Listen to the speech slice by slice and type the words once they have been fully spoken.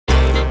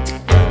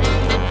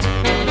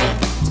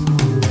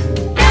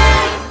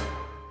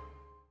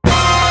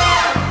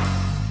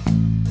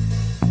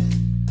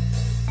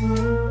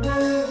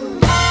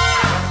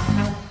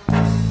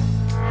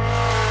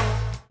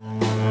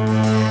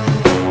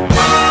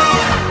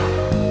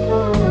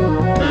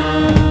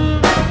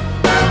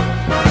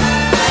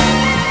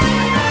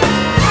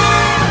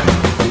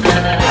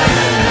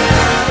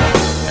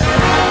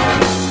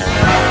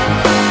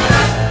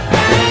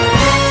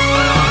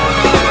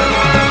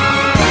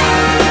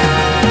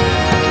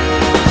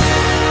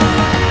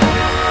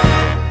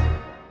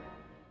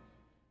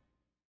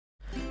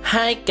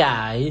Hi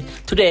guys,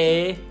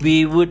 today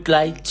we would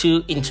like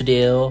to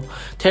introduce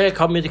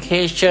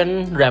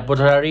Telecommunication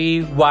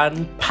Laboratory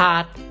 1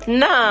 Part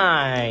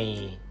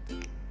 9.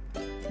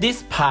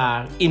 This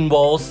part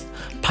involves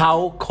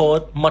power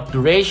code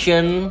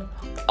modulation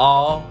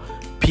or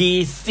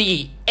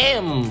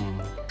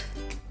PCM.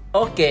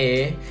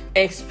 Okay,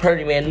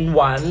 experiment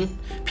 1,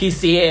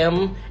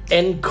 Pcm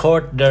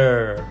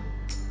Encorder.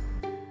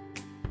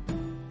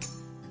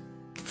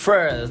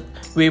 First,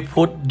 we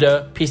put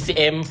the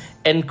Pcm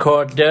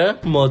Encorder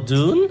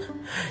module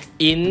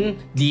in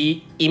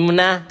the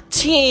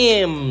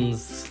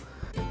EMONA-TIMS.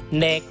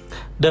 Next,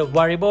 the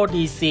variable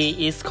DC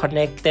is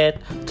connected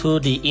to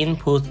the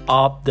input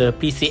of the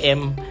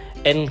Pcm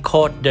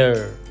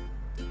Encorder.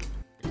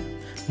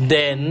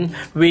 Then,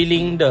 we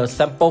link the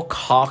sample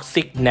clock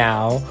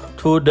signal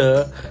to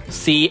the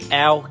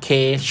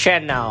CLK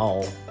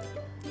channel.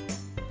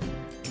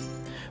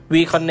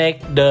 We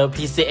connect the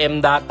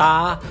Pcm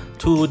data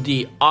to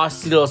the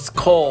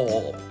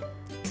oscilloscope.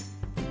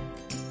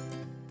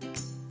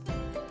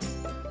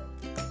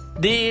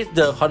 This is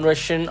the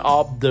conversion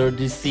of the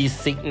DC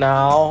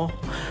signal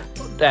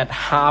that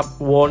have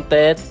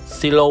voltage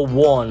 0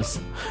 volts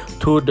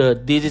to the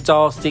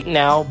digital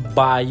signal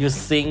by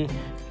using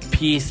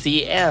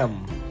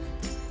Pcm.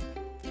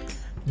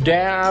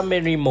 There are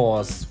many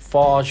modes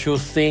for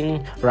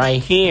choosing right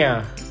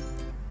here.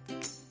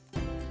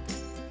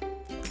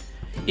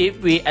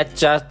 If we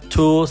adjust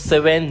to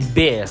 7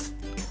 bits,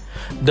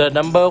 the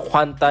number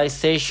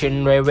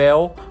quantization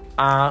level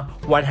are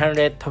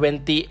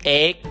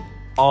 128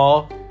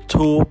 or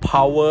 2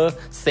 power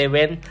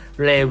 7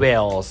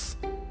 levels.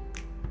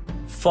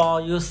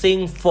 For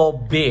using 4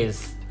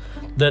 bits,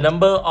 the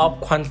number of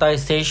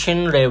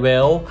quantization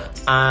level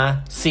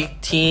are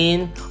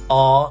 16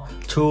 or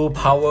 2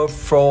 power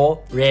 4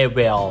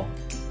 level.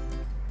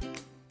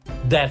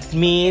 That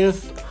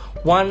means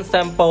one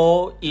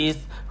sample is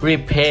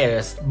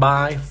replaced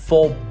by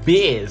 4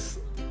 bits.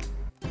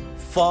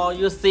 For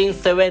using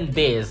 7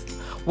 bits,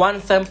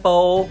 one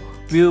sample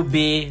will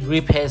be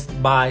replaced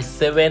by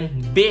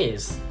 7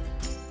 bits.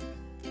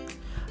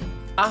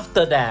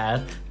 After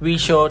that, we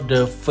show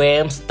the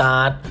frame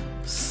start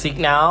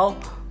signal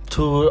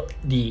to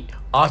the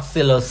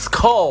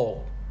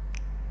oscilloscope.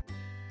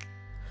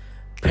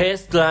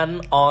 Press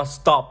run or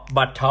stop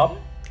button.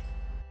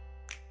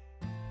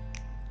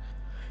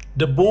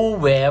 The blue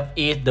wave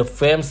is the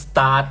frame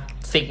start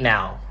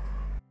signal.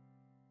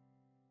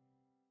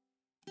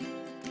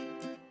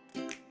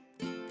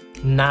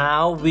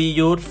 Now we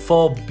use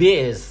 4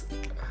 bits.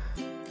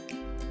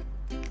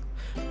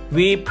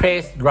 We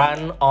press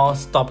run or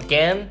stop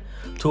again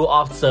to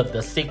observe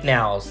the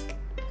signals.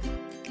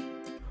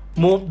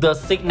 Move the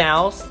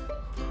signals.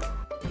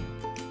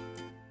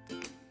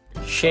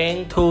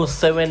 Change to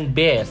 7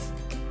 bits.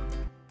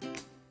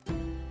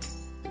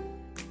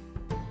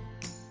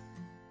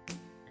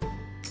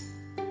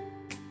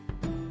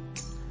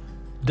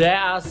 There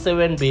are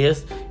 7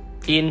 bits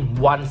in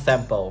one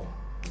sample.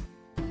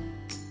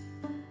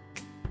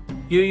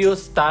 You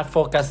start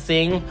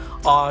focusing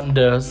on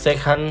the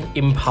second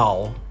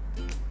impulse.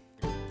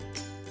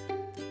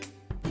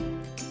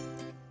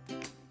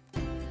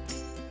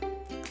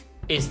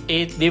 Is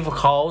it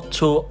difficult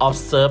to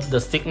observe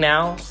the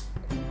signals?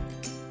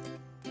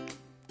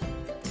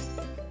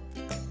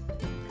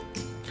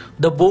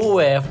 The blue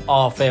wave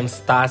or frame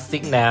start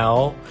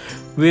signal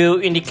will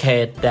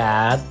indicate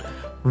that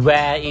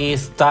where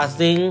is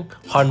starting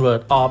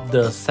convert of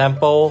the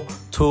sample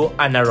to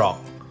analog.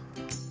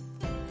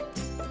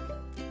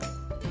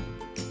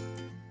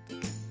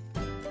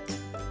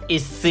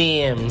 It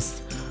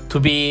seems to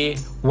be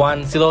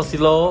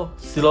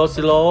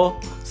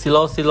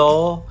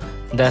 1000000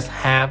 that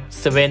have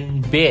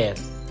 7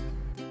 bits.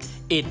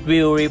 It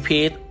will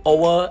repeat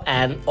over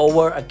and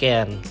over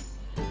again.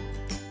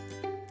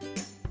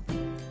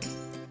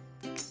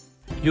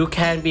 You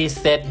can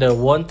set the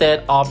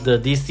voltage of the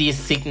DC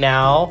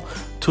signal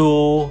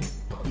to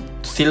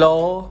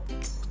 0,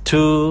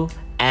 2,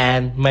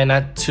 and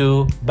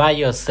 -2 by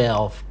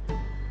yourself.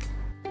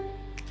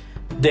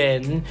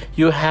 Then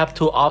you have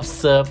to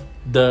observe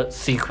the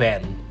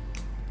sequence.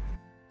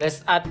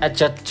 Let's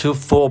adjust to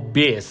 4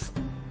 bits.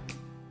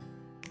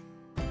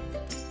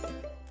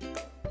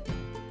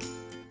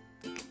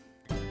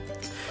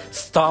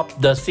 Stop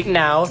the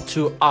signal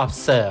to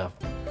observe.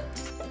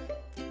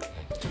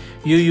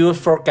 You use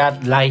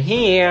forgot right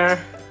here.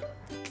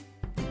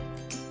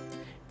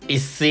 It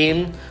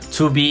seems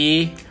to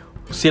be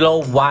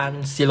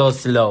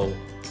 0100.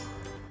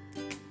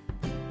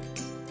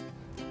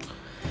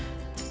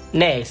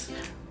 Next,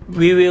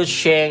 we will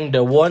change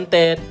the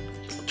voltage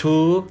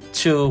to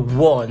 2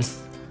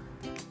 volts.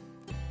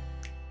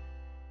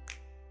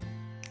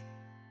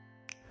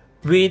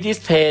 We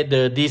display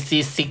the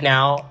DC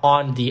signal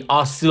on the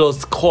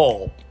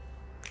oscilloscope.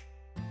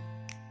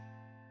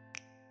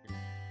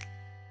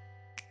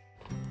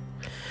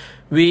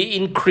 We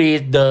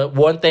increase the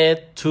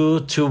voltage to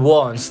 2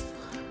 volts.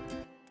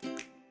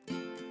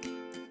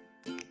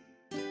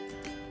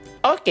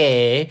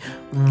 Okay,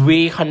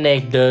 we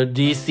connect the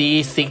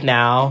DC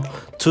signal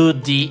to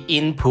the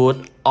input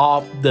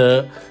of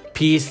the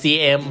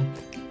Pcm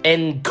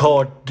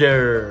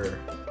encoder.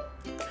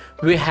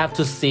 We have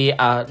to see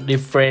a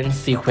different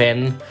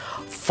sequence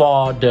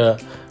for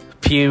the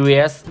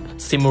previous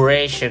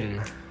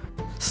simulation.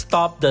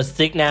 Stop the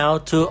signal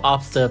to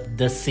observe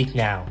the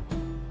signal.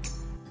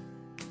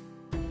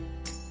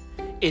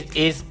 It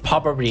is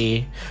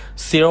probably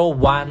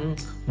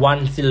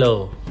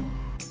 0110.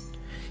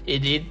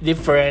 It is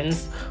different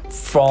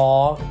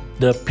from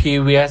the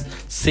previous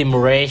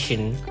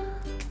simulation.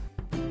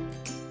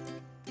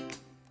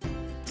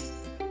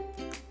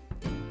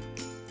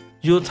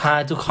 You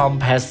try to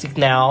compare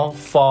signal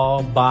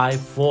 4 by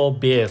 4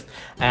 bits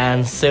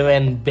and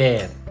 7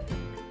 bits.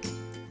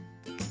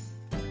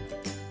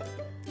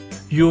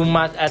 You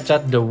must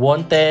adjust the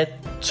voltage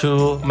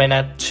to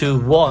 -2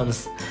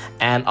 volts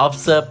and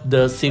observe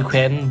the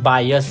sequence by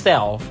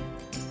yourself.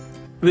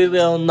 We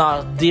will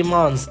not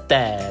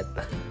demonstrate.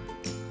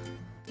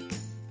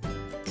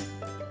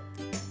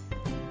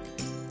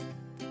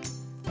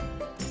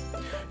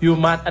 You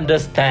must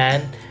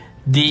understand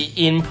the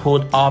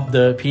input of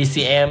the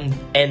Pcm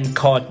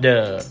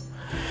encoder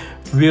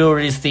will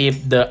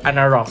receive the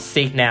analog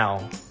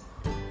signal.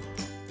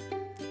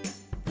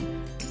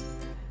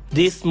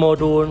 This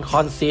module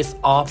consists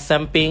of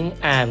sampling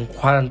and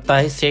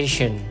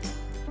quantization.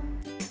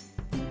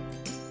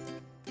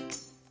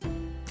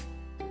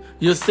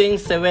 Using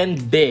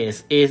 7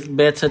 bits is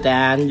better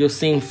than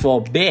using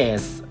 4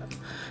 bits.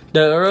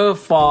 The error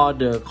for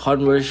the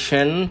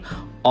conversion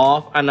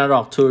of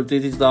analog to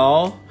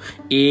digital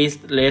is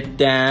less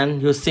than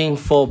using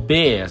 4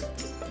 bits.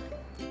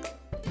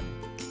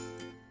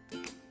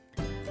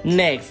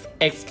 Next,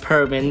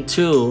 experiment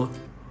 2.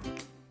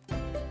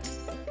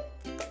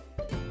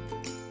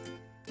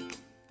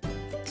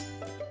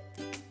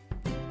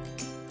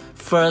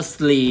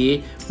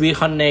 Firstly, we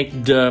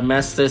connect the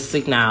message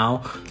signal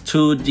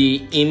to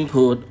the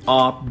input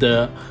of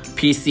the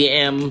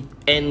Pcm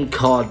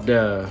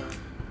encoder.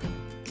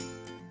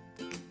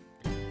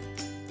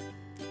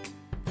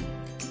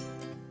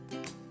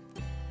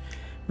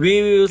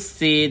 We will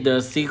see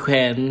the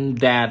sequence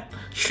that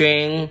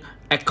changes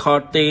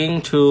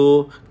according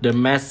to the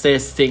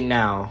message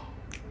signal.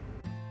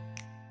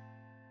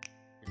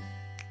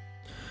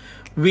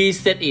 We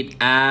set it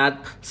at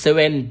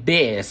 7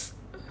 bits.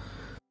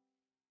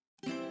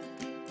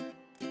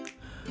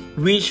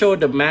 We show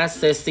the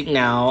message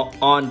signal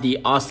on the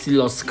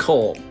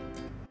oscilloscope.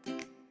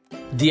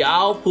 The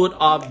output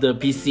of the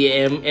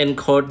Pcm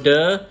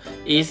encoder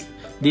is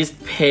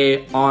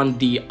displayed on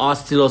the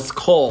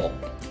oscilloscope.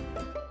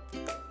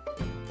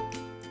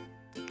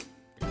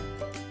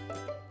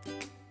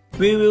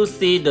 We will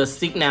see the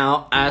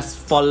signal as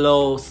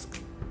follows.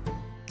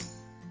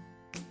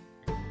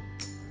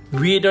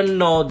 We don't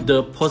know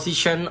the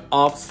position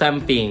of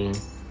sampling.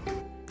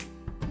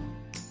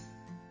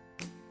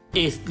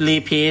 It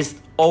repeats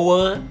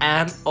over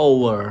and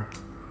over.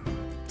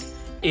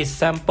 It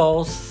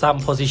samples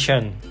some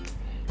position.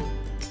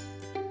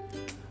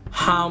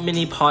 How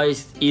many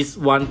points is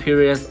one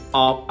period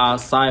of a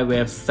sine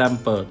wave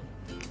sampled?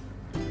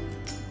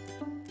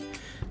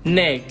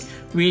 Next,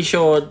 we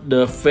show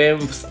the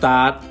frame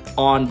start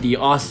on the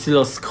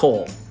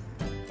oscilloscope.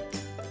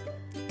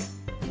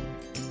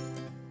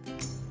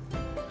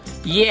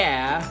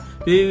 Yeah,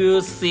 we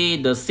will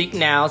see the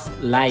signals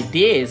like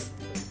this.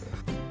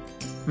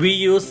 We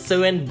use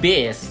 7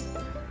 bits.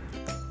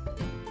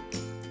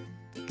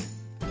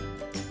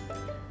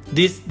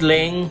 This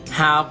length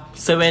have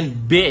 7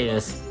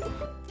 bits.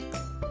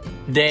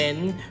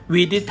 Then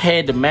we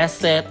display the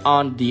message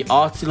on the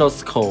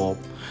oscilloscope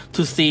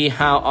to see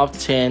how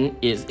often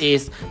it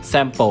is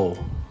sampled.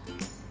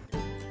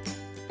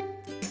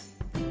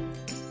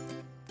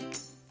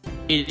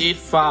 It is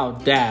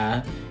found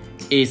that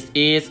it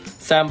is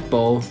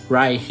sampled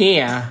right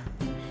here,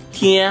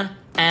 here,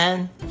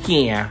 and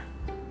here.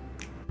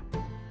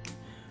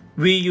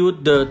 We use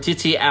the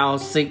TEL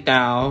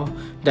signal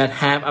that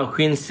have a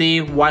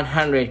frequency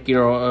 100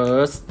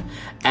 kHz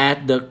as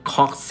the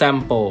KHON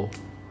sample.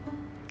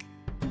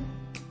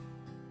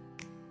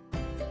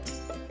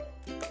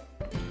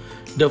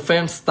 The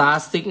frame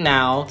start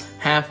signal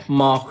have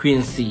more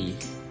frequency.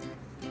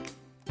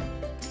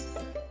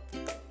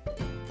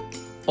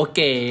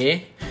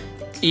 Okay,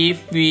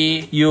 if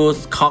we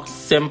use KHON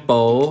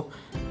sample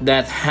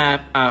that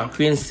have a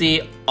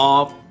frequency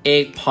of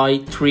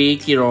 8.3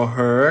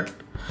 kHz,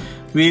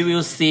 we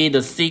will see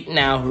the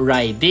signal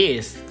like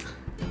this.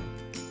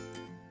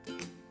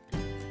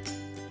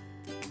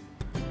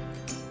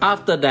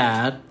 After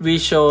that, we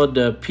show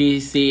the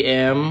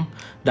Pcm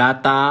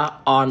data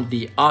on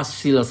the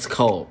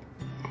oscilloscope.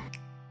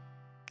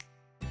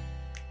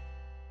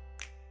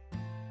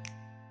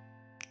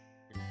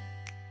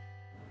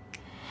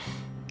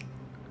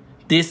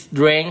 This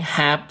range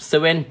have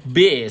 7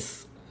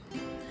 bits.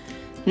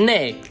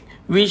 Next,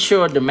 we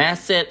show the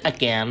message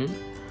again.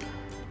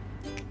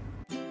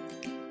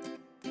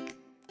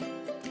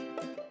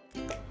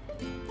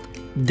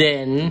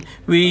 Then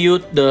we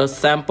use the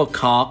sample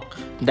clock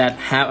that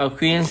have a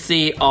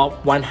frequency of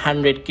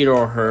 100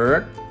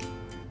 kHz.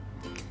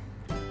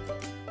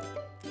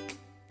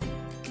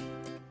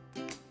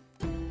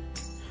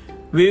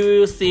 We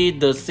will see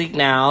the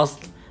signals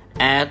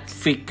at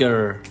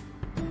figure.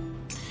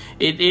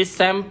 It is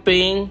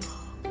sampling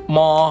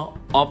more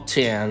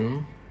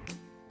often.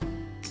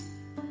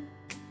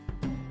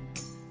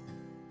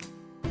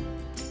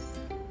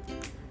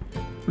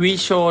 We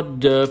show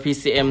the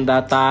PCM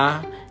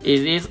data.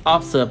 It is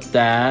observed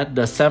that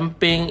the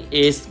sampling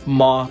is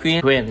more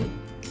frequent.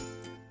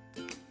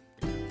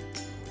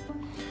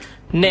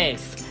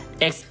 Next,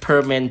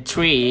 experiment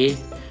 3,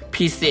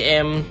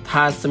 PCM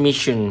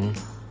transmission.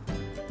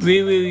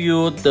 We will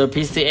use the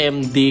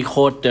PCM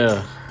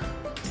decoder.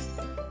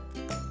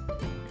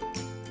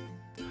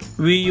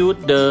 We use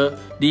the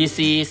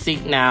DC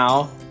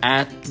signal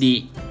as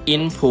the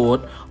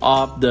input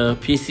of the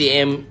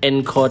PCM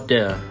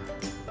encoder.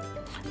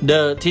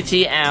 The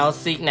TEL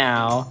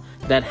signal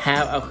that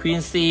have a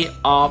frequency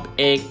of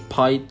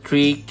 8.3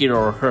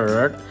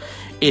 kHz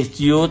is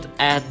used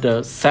as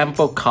the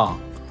sample clock.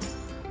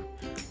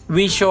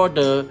 We show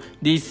the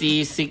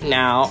DC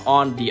signal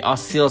on the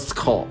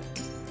oscilloscope.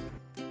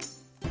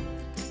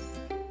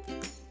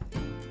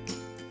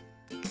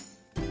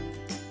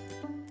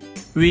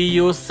 We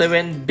use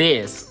 7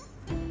 bits.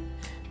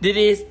 This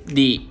is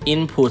the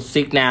input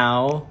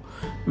signal.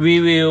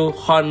 We will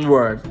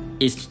convert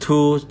it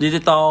to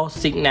digital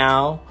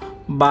signal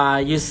by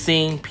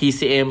using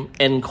PCM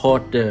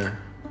encoder.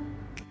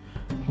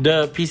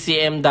 The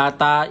PCM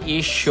data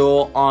is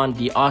shown on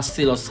the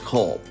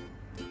oscilloscope.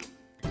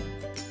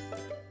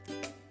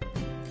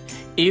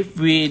 If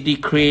we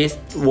decrease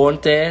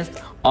voltage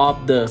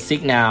of the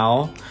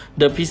signal,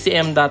 the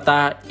PCM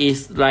data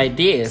is like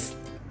this.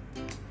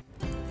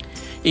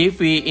 If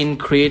we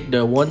increase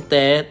the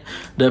voltage,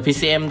 the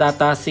PCM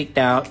data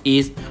signal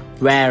is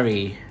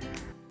vary.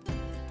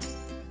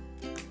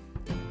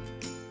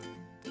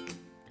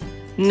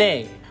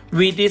 Next,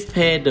 we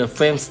display the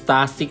frame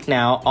start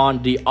signal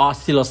on the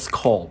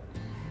oscilloscope.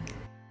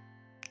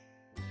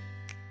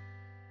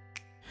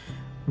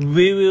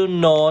 We will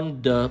know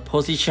the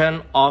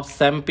position of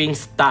sampling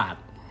start.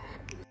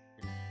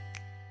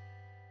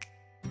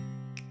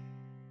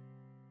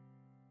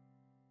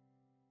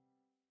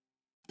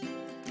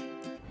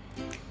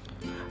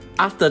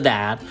 After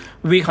that,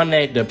 we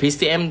connect the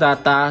PCM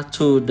data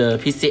to the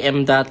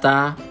PCM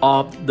data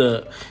of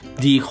the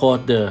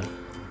decoder.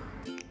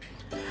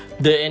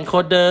 The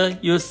encoder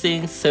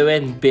using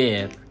 7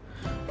 bits.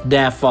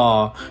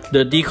 Therefore,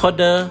 the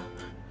decoder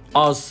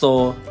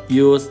also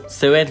use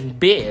 7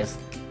 bits.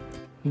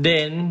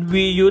 Then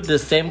we use the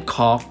same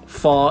clock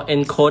for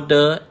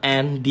encoder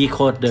and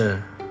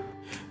decoder.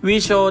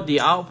 We show the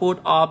output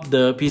of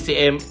the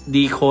PCM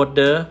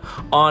decoder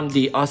on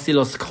the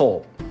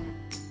oscilloscope.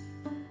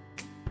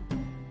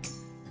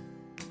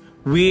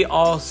 We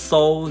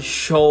also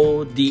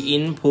show the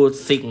input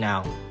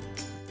signal.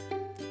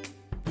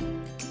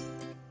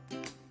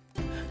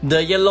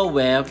 The yellow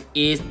wave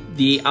is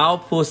the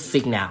output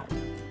signal.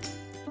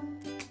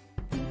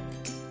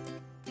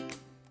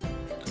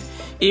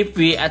 If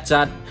we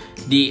adjust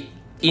the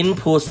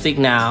input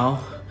signal,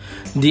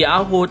 the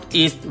output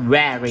is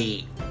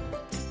vary.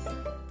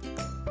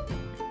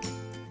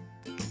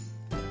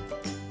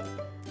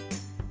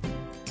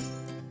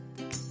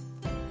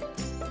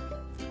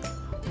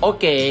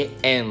 Okay,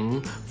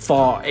 and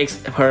for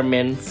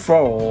experiment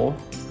 4,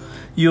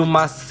 you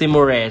must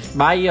simulate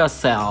by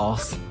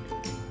yourselves.